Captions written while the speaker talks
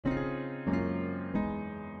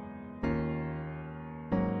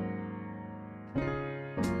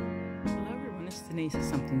Miss Denise has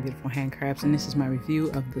Something Beautiful Handcrafts, and this is my review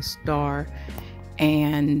of the Star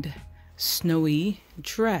and Snowy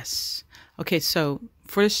dress. Okay, so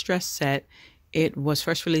for this dress set, it was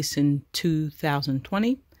first released in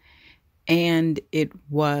 2020 and it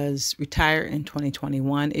was retired in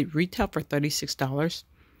 2021. It retailed for $36,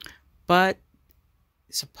 but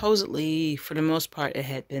supposedly for the most part it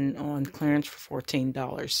had been on clearance for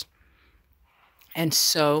 $14. And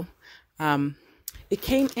so it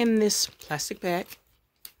came in this plastic bag,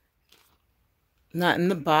 not in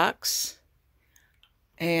the box,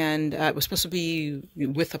 and it was supposed to be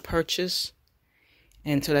with a purchase,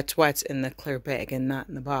 and so that's why it's in the clear bag and not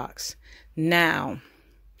in the box. Now,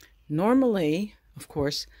 normally, of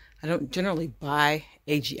course, I don't generally buy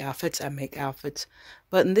AG outfits. I make outfits,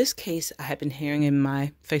 but in this case, I have been hearing in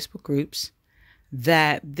my Facebook groups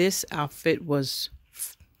that this outfit was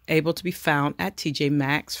able to be found at TJ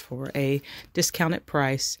Maxx for a discounted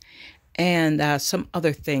price and some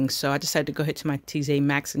other things. So I decided to go ahead to my TJ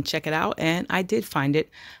Maxx and check it out, and I did find it.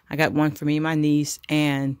 I got one for me and my niece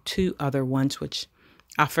and two other ones, which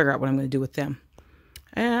I'll figure out what I'm going to do with them.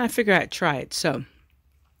 And I figured I'd try it. So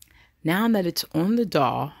now that it's on the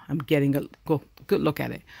doll, I'm getting a good look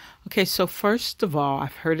at it. Okay, so first of all,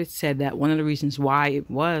 I've heard it said that one of the reasons why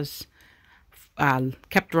it was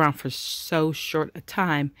kept around for so short a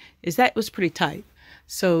time is that it was pretty tight.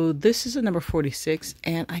 So this is a number 46,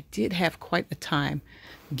 and I did have quite a time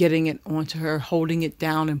getting it onto her, holding it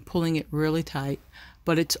down and pulling it really tight,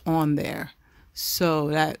 but it's on there. So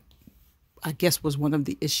that, I guess, was one of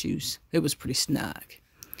the issues. It was pretty snug.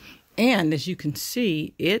 And as you can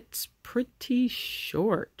see, it's pretty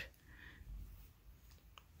short.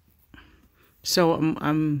 So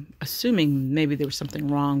I'm assuming maybe there was something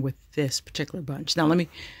wrong with this particular bunch. Now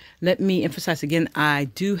let me emphasize again, I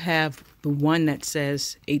do have the one that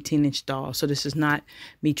says 18-inch doll. So this is not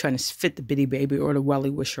me trying to fit the Bitty Baby or the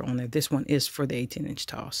Welly Wisher on there. This one is for the 18-inch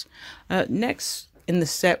dolls. Next in the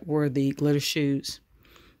set were the glitter shoes.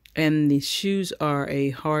 And these shoes are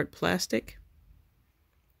a hard plastic.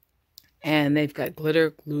 And they've got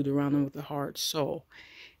glitter glued around them with a hard sole.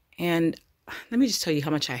 And let me just tell you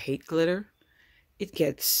how much I hate glitter. It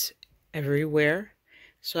gets everywhere.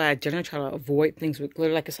 So I generally try to avoid things with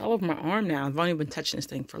glitter. Like, it's all over my arm now. I've only been touching this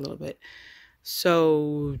thing for a little bit.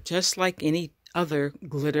 So just like any other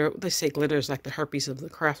glitter, they say glitter is like the herpes of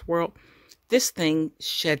the craft world. This thing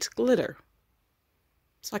sheds glitter.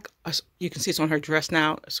 It's like, you can see it's on her dress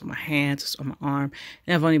now. It's on my hands, it's on my arm.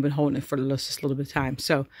 And I've only been holding it for just a little bit of time.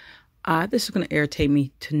 So this is going to irritate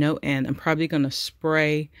me to no end. I'm probably going to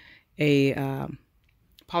spray a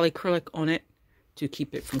polyacrylic on it to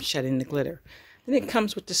keep it from shedding the glitter. Then it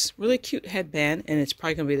comes with this really cute headband, and it's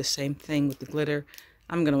probably going to be the same thing with the glitter.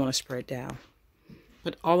 I'm going to want to spray it down.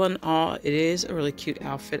 But all in all, it is a really cute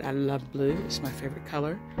outfit. I love blue. It's my favorite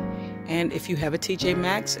color. And if you have a TJ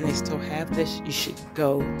Maxx and they still have this, you should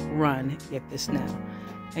go run get this now.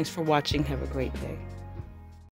 Thanks for watching. Have a great day.